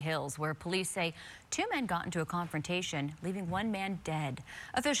Hills, where police say 2 men got into a confrontation, leaving 1 man dead.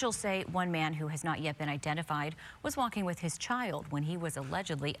 Officials say 1 man who has not yet been identified was walking with his child when he was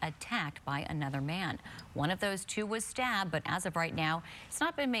allegedly attacked by another man. One of those 2 was stabbed, but as of right now, it's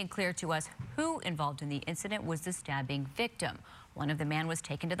not been made clear to us who involved in the incident was the stabbing victim. One of the men was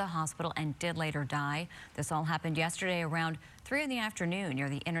taken to the hospital and did later die. This all happened yesterday around 3 in the afternoon near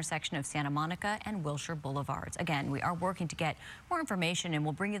the intersection of Santa Monica and Wilshire Boulevards. Again, we are working to get more information and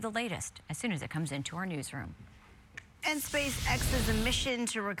we'll bring you the latest as soon as it comes into our newsroom. And SpaceX's mission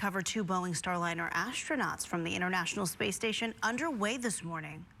to recover 2 Boeing Starliner astronauts from the International Space Station underway this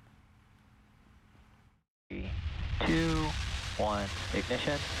morning. 3, 2, 1,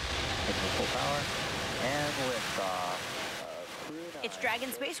 ignition, full power, and liftoff. It's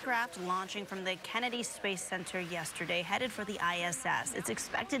Dragon spacecraft launching from the Kennedy Space Center yesterday, headed for the ISS. It's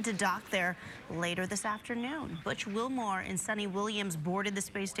expected to dock there later this afternoon. Butch Wilmore and Sonny Williams boarded the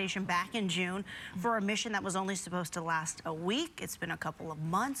space station back in June for a mission that was only supposed to last a week. It's been a couple of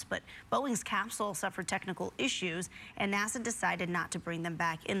months, but Boeing's capsule suffered technical issues, and NASA decided not to bring them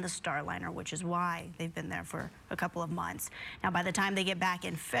back in the Starliner, which is why they've been there for a couple of months. Now, by the time they get back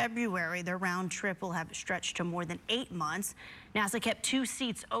in February, their round trip will have stretched to more than 8 months. NASA kept 2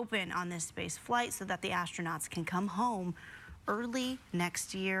 seats open on this space flight so that the astronauts can come home early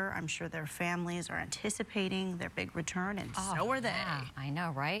next year. I'm sure their families are anticipating their big return, and so are they. Yeah, I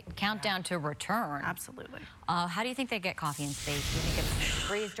know, right? Countdown to return. Absolutely. How do you think they get coffee in space? Do you think it's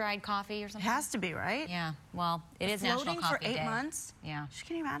freeze-dried coffee or something? It has to be, right? Yeah, well, it is National Floating Coffee for 8 Day. months? Yeah.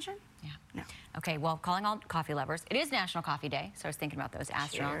 Can you imagine? Yeah. No. Okay, well, calling all coffee lovers, it is National Coffee Day, so I was thinking about those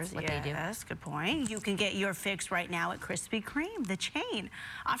astronauts, what they do. Yes, good point. You can get your fix right now at Krispy Kreme, the chain,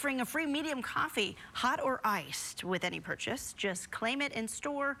 offering a free medium coffee, hot or iced, with any purchase. Just claim it in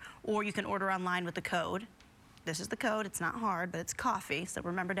store, or you can order online with the code. This is the code. It's not hard, but it's coffee, so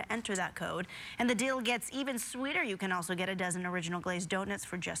remember to enter that code. And the deal gets even sweeter. You can also get a dozen original glazed donuts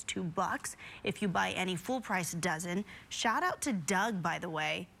for just $2 if you buy any full-price dozen. Shout out to Doug, by the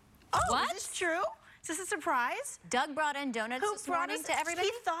way. Oh, what? Is this true? Is this a surprise? Doug brought in donuts this morning to everybody?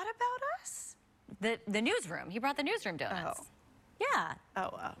 He thought about us? The newsroom. He brought the newsroom donuts. Oh. Yeah.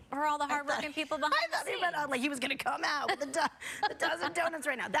 Oh, For all the hardworking people behind I thought the he meant scenes. like he was going to come out with a dozen donuts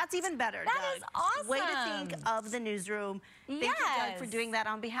right now. That's even better, That Doug. is awesome. Way to think of the newsroom. Thank you, Doug, for doing that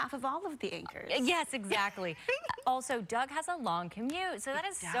on behalf of all of the anchors. Yes, exactly. Also, Doug has a long commute, so that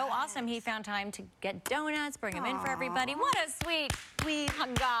is so awesome. He found time to get donuts, bring them in for everybody. What a sweet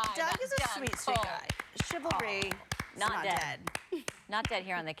guy. Doug is a sweet guy. Chivalry. Not dead. Not dead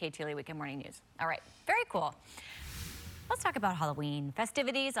here on the Ktla Weekend Morning News. All right, very cool. Let's talk about Halloween.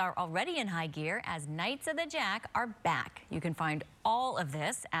 Festivities are already in high gear as Knights of the Jack are back. You can find all of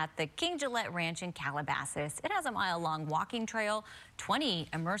this at the King Gillette Ranch in Calabasas. It has a mile-long walking trail, 20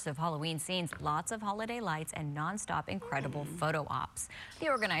 immersive Halloween scenes, lots of holiday lights, and non-stop incredible photo ops. The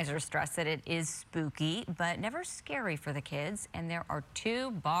organizers stress that it is spooky, but never scary for the kids, and there are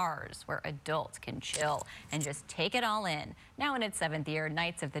 2 bars where adults can chill and just take it all in. Now in its 7th year,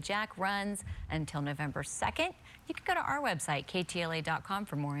 Knights of the Jack runs until November 2nd. You can go to our website, ktla.com,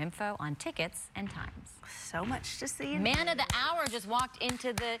 for more info on tickets and times. So much to see. Man of the hour just walked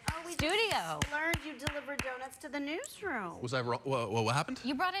into the studio. Just learned you delivered donuts to the newsroom. Was I wrong? What happened?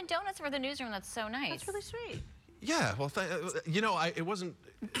 You brought in donuts for the newsroom. That's so nice. That's really sweet. Yeah, well, you know, it wasn't...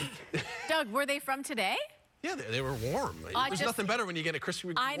 Doug, were they from today? Yeah, they were warm. There's nothing better when you get a crispy,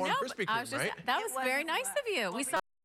 warm Krispy Kreme, right? That was very nice of you. We saw